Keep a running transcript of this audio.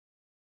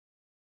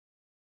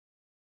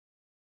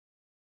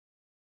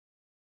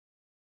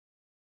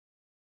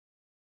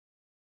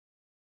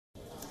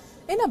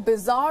In a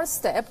bizarre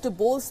step to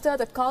bolster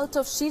the cult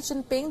of Xi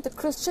Jinping, the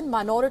Christian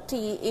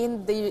minority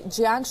in the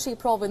Jiangxi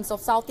province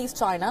of southeast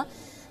China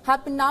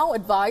have been now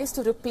advised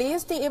to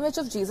replace the image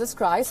of Jesus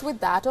Christ with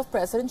that of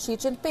President Xi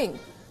Jinping.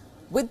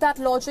 With that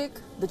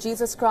logic, the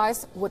Jesus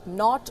Christ would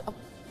not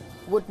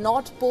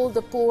pull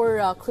the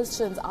poor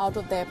Christians out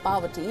of their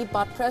poverty,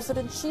 but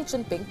President Xi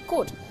Jinping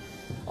could.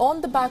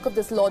 On the back of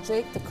this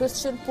logic, the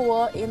Christian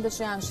poor in the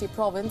Jiangxi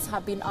province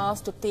have been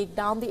asked to take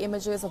down the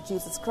images of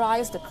Jesus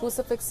Christ, the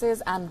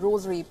crucifixes and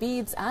rosary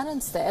beads, and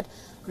instead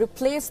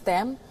replace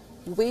them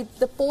with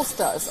the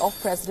posters of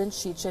President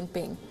Xi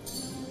Jinping.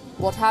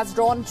 What has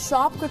drawn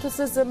sharp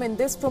criticism in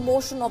this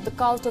promotion of the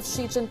cult of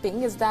Xi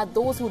Jinping is that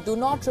those who do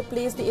not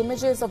replace the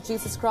images of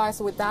Jesus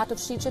Christ with that of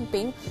Xi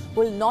Jinping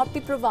will not be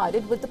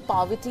provided with the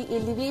poverty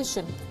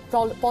alleviation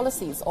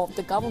policies of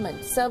the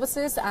government.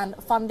 Services and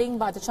funding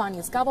by the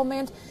Chinese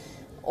government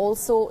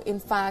also, in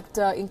fact,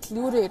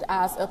 included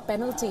as a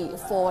penalty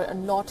for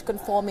not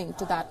conforming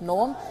to that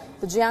norm.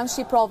 The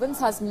Jiangxi province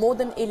has more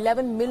than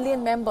 11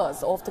 million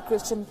members of the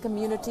Christian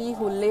community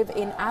who live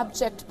in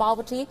abject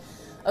poverty.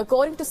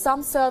 According to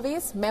some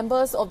surveys,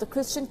 members of the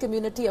Christian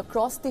community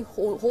across the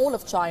whole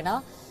of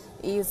China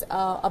is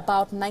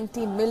about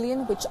 19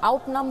 million, which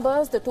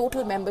outnumbers the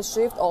total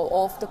membership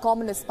of the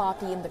Communist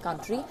Party in the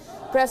country.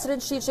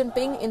 President Xi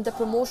Jinping, in the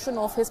promotion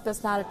of his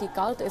personality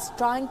cult, is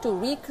trying to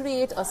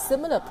recreate a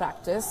similar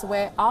practice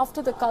where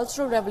after the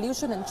Cultural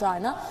Revolution in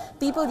China,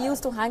 people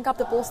used to hang up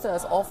the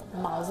posters of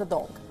Mao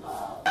Zedong.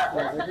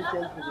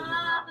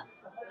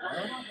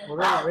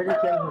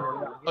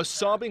 A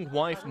sobbing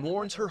wife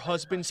mourns her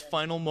husband's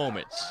final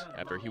moments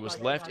after he was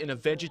left in a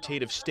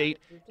vegetative state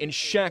and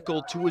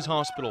shackled to his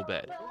hospital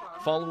bed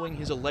following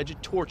his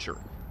alleged torture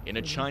in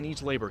a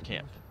Chinese labor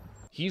camp.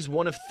 He's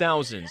one of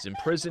thousands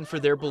imprisoned for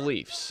their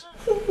beliefs.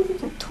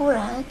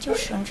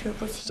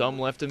 Some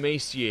left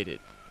emaciated,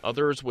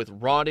 others with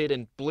rotted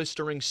and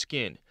blistering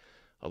skin,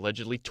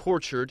 allegedly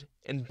tortured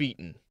and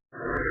beaten.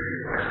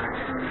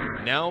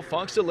 Now,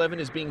 Fox 11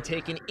 is being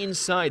taken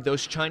inside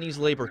those Chinese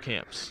labor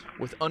camps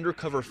with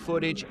undercover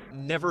footage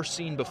never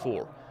seen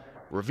before,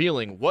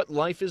 revealing what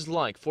life is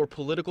like for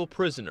political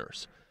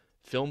prisoners,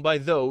 filmed by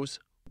those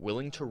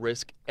willing to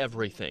risk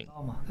everything.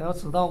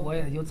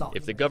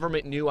 If the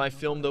government knew I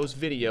filmed those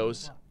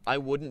videos, I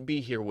wouldn't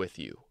be here with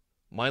you.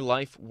 My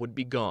life would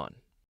be gone.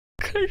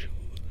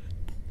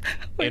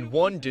 And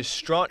one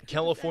distraught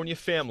California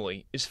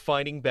family is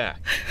fighting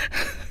back.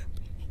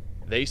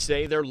 They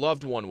say their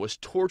loved one was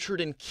tortured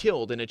and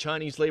killed in a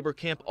Chinese labor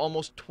camp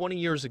almost 20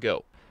 years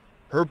ago.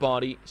 Her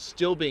body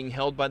still being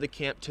held by the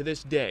camp to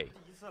this day,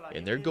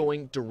 and they're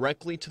going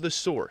directly to the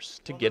source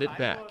to get it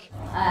back.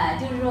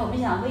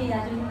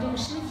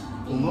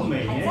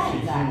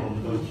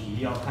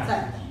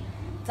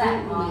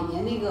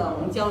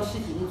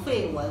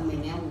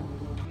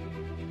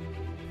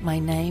 My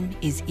name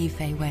is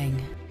Yifei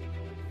Wang.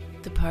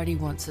 The party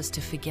wants us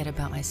to forget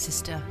about my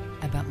sister,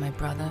 about my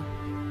brother,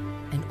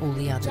 and all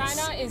the others.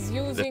 China is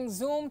using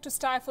Zoom to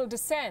stifle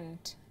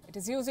dissent. It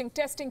is using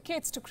testing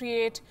kits to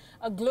create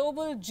a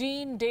global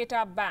gene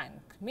data bank,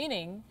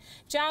 meaning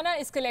China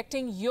is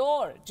collecting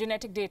your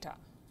genetic data.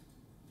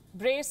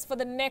 Brace for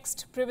the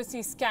next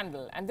privacy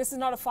scandal. And this is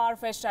not a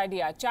far-fetched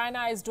idea.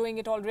 China is doing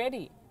it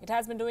already. It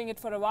has been doing it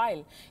for a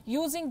while,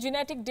 using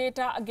genetic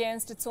data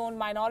against its own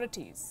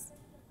minorities.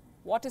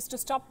 What is to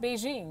stop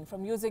Beijing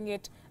from using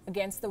it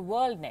against the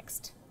world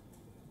next?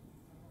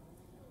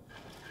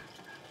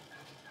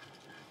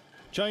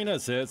 China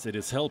says it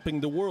is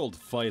helping the world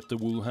fight the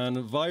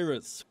Wuhan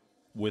virus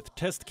with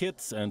test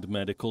kits and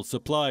medical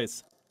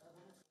supplies.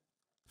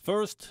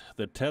 First,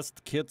 the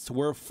test kits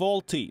were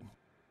faulty.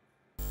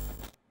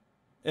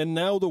 And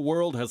now the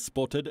world has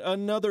spotted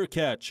another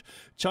catch.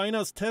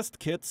 China's test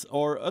kits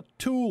are a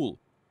tool.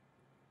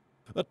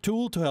 A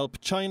tool to help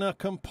China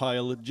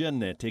compile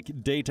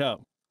genetic data.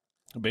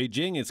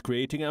 Beijing is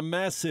creating a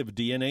massive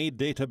DNA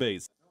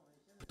database.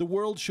 The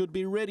world should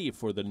be ready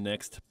for the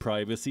next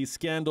privacy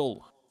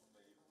scandal.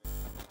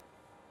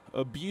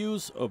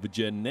 Abuse of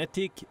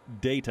genetic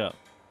data.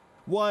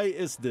 Why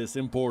is this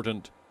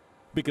important?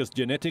 Because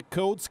genetic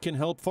codes can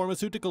help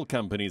pharmaceutical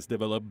companies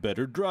develop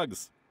better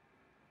drugs.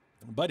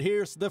 But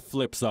here's the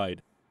flip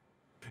side.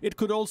 It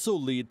could also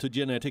lead to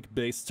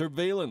genetic-based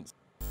surveillance.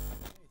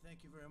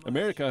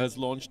 America has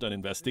launched an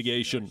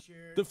investigation.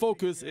 The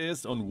focus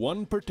is on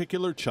one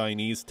particular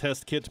Chinese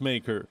test kit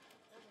maker,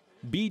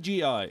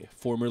 BGI,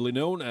 formerly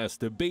known as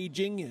the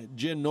Beijing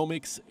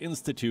Genomics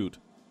Institute.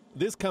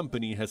 This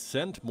company has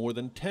sent more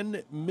than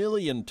 10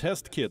 million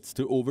test kits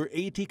to over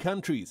 80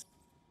 countries.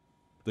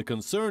 The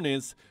concern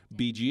is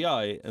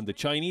BGI and the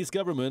Chinese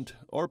government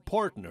are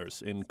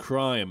partners in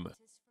crime.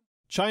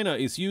 China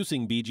is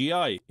using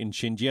BGI in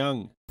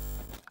Xinjiang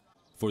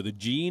for the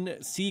gene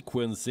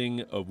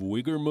sequencing of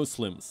Uyghur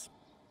Muslims.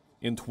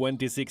 In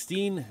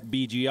 2016,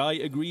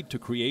 BGI agreed to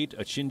create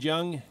a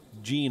Xinjiang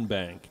gene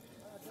bank.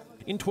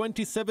 In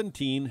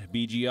 2017,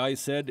 BGI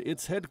said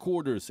its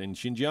headquarters in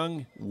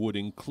Xinjiang would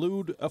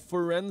include a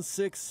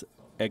forensics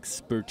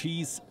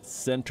expertise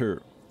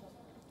center.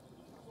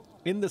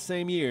 In the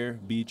same year,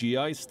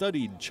 BGI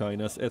studied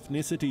China's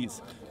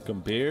ethnicities,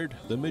 compared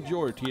the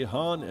majority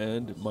Han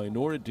and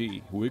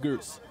minority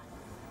Uyghurs.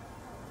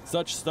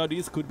 Such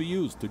studies could be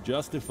used to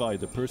justify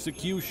the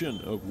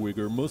persecution of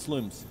Uyghur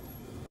Muslims.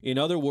 In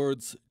other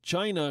words,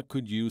 China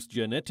could use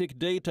genetic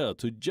data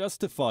to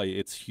justify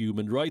its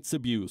human rights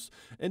abuse,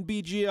 and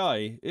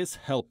BGI is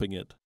helping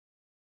it.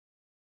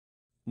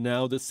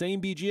 Now the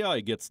same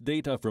BGI gets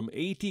data from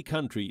 80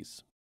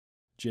 countries.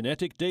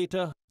 Genetic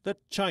data that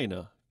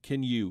China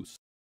can use.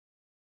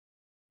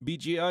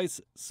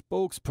 BGI's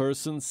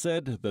spokesperson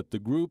said that the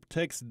group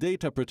takes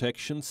data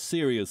protection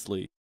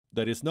seriously,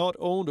 that is not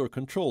owned or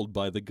controlled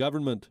by the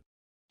government.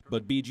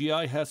 But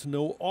BGI has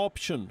no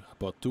option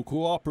but to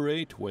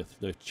cooperate with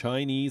the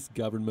Chinese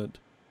government.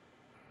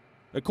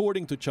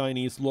 According to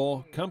Chinese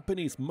law,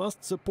 companies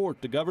must support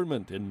the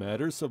government in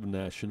matters of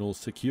national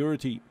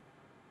security.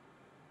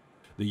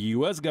 The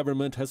US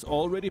government has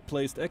already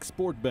placed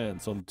export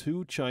bans on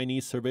 2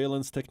 Chinese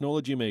surveillance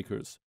technology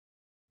makers,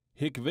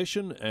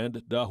 Hikvision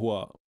and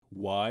Dahua.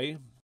 Why?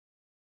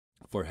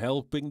 For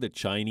helping the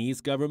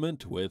Chinese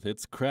government with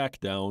its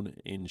crackdown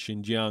in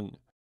Xinjiang.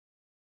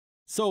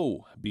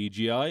 So,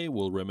 BGI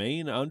will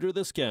remain under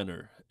the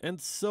scanner, and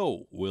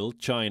so will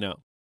China,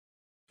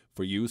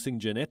 for using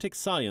genetic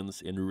science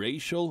in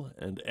racial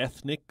and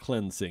ethnic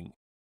cleansing.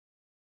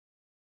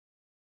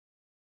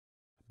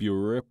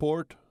 Bureau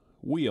Report,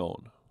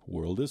 WION,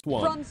 World is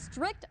One. From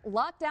strict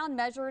lockdown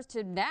measures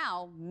to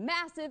now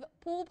massive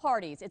pool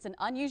parties. It's an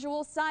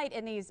unusual sight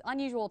in these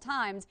unusual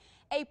times.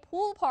 A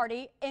pool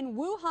party in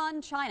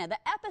Wuhan, China, the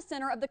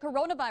epicenter of the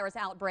coronavirus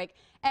outbreak.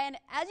 And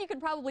as you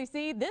can probably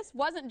see, this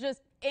wasn't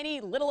just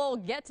any little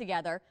old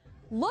get-together.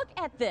 Look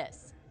at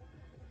this.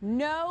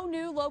 No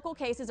new local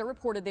cases are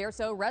reported there,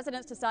 so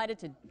residents decided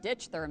to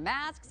ditch their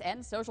masks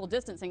and social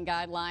distancing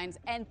guidelines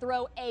and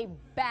throw a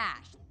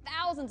bash.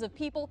 Thousands of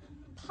people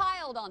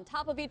piled on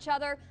top of each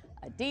other,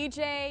 a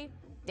DJ,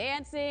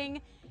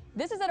 dancing.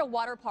 This is at a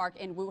water park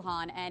in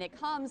Wuhan, and it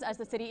comes as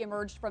the city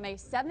emerged from a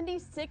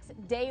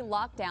 76-day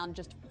lockdown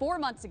just 4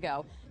 months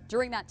ago.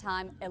 During that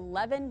time,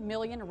 11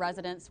 million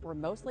residents were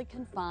mostly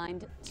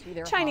confined to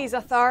their Chinese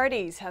homes.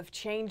 authorities have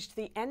changed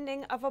the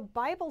ending of a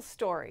Bible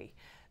story.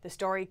 The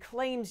story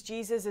claims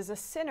Jesus is a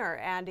sinner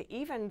and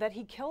even that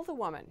he killed a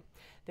woman.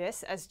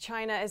 This as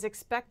China is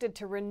expected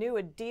to renew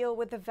a deal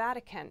with the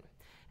Vatican.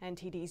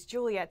 NTD's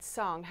Juliet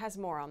Song has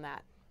more on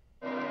that.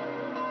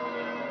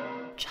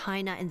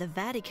 China and the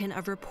Vatican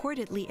are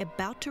reportedly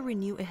about to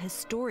renew a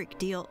historic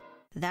deal.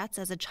 That's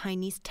as a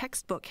Chinese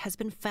textbook has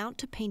been found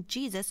to paint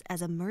Jesus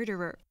as a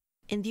murderer.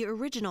 In the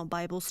original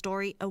Bible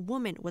story, a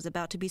woman was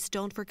about to be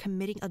stoned for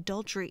committing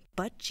adultery,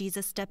 but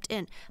Jesus stepped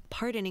in,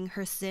 pardoning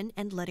her sin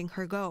and letting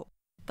her go.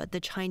 But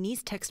the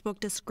Chinese textbook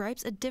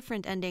describes a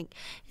different ending.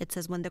 It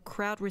says when the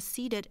crowd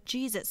receded,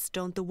 Jesus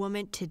stoned the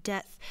woman to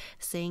death,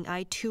 saying,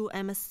 "I too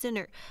am a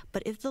sinner.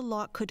 But if the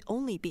law could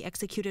only be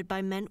executed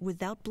by men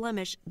without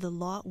blemish, the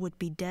law would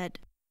be dead."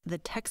 The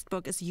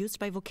textbook is used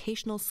by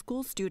vocational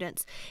school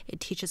students. It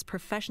teaches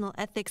professional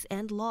ethics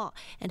and law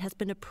and has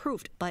been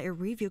approved by a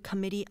review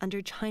committee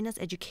under China's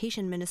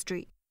education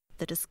ministry.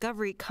 The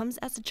discovery comes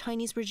as the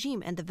Chinese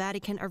regime and the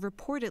Vatican are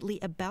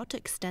reportedly about to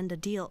extend a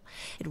deal.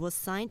 It was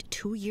signed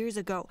 2 years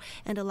ago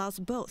and allows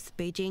both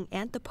Beijing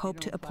and the Pope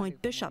to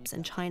appoint bishops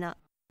in China.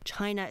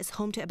 China is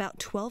home to about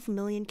 12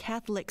 million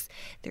Catholics.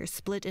 They're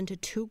split into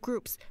 2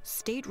 groups,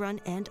 state-run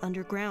and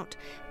underground.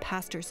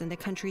 Pastors in the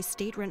country's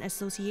state-run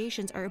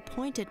associations are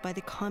appointed by the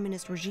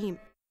communist regime.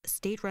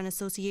 State-run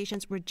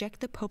associations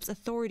reject the Pope's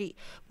authority,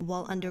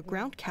 while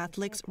underground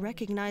Catholics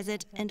recognize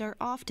it and are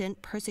often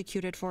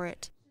persecuted for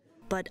it.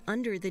 But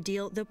under the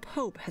deal, the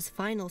Pope has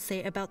final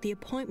say about the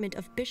appointment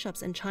of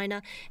bishops in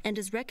China and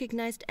is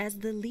recognized as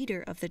the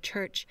leader of the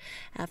church.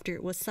 After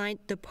it was signed,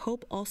 the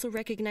Pope also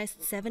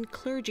recognized 7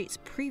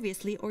 clergies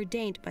previously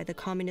ordained by the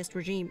communist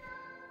regime.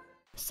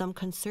 Some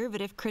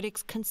conservative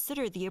critics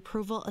consider the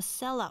approval a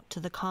sellout to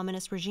the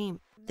communist regime.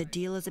 The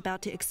deal is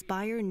about to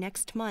expire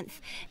next month,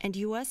 and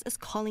U.S. is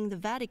calling the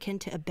Vatican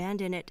to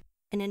abandon it.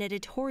 In an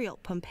editorial,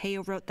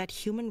 Pompeo wrote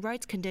that human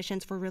rights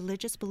conditions for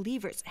religious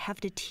believers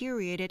have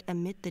deteriorated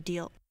amid the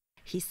deal.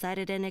 He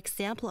cited an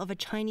example of a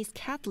Chinese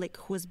Catholic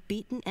who was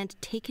beaten and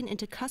taken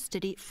into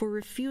custody for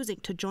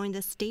refusing to join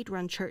the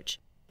state-run church.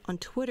 On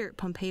Twitter,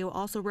 Pompeo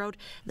also wrote,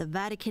 "The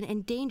Vatican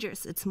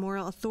endangers its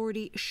moral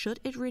authority should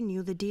it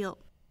renew the deal."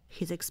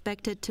 He's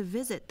expected to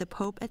visit the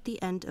Pope at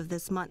the end of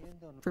this month.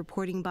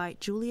 Reporting by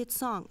Juliet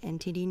Song,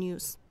 NTD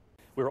News.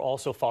 We're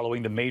also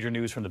following the major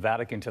news from the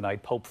Vatican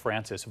tonight. Pope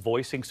Francis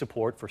voicing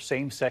support for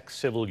same-sex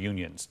civil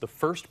unions, the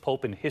first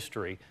pope in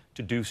history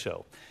to do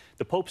so.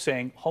 The Pope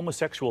saying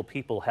homosexual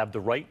people have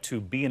the right to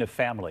be in a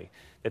family,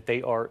 that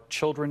they are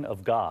children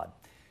of God.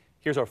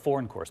 Here's our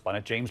foreign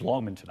correspondent, James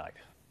Longman, tonight.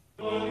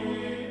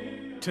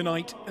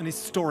 Tonight, an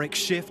historic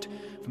shift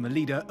from the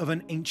leader of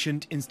an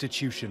ancient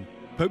institution.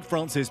 Pope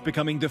Francis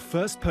becoming the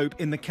first pope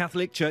in the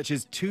Catholic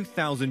Church's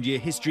 2,000-year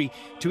history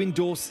to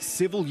endorse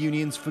civil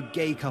unions for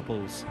gay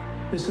couples.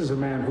 This is a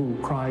man who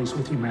cries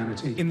with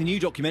humanity. In the new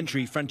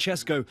documentary,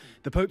 Francesco,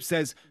 the Pope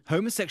says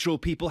homosexual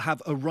people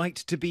have a right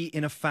to be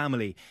in a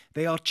family.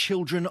 They are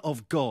children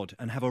of God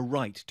and have a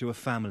right to a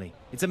family.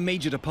 It's a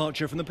major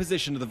departure from the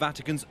position of the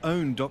Vatican's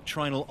own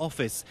doctrinal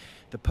office.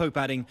 The Pope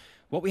adding,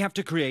 what we have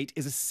to create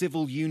is a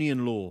civil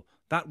union law.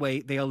 That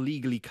way, they are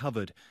legally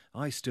covered.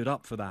 I stood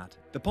up for that.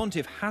 The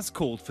pontiff has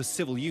called for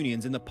civil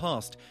unions in the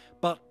past,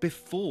 but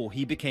before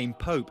he became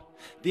pope.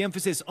 The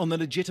emphasis on the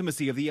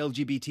legitimacy of the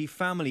LGBT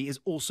family is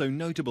also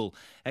notable,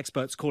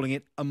 experts calling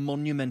it a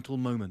monumental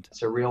moment.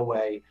 It's a real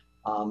way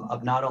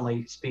of not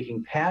only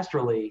speaking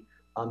pastorally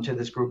to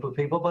this group of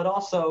people, but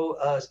also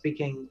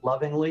speaking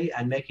lovingly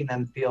and making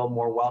them feel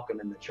more welcome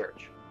in the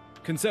church.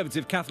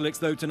 Conservative Catholics,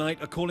 though, tonight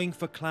are calling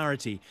for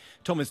clarity.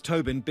 Thomas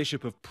Tobin,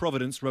 Bishop of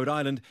Providence, Rhode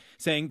Island,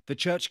 saying the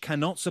Church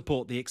cannot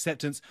support the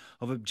acceptance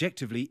of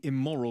objectively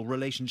immoral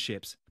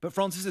relationships. But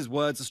Francis's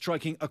words are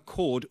striking a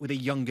chord with a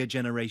younger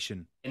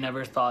generation. I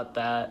never thought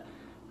that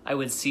I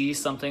would see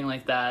something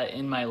like that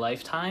in my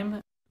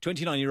lifetime.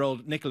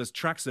 29-year-old Nicholas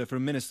Traxler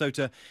from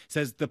Minnesota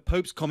says the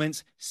Pope's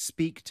comments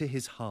speak to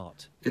his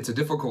heart. It's a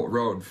difficult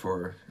road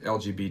for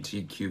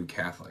LGBTQ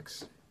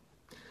Catholics.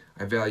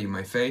 I value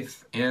my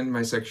faith and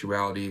my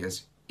sexuality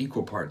as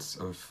equal parts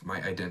of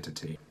my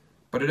identity,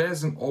 but it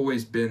hasn't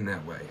always been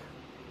that way.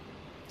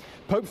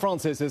 Pope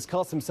Francis has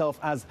cast himself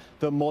as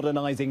the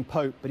modernising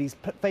pope, but he's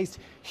faced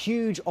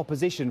huge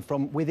opposition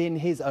from within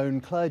his own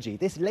clergy.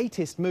 This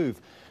latest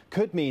move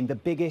could mean the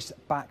biggest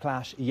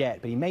backlash yet,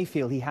 but he may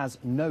feel he has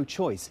no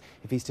choice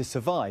if he's to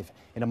survive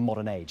in a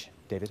modern age.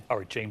 David? All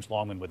right, James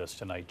Longman with us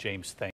tonight. James, thanks.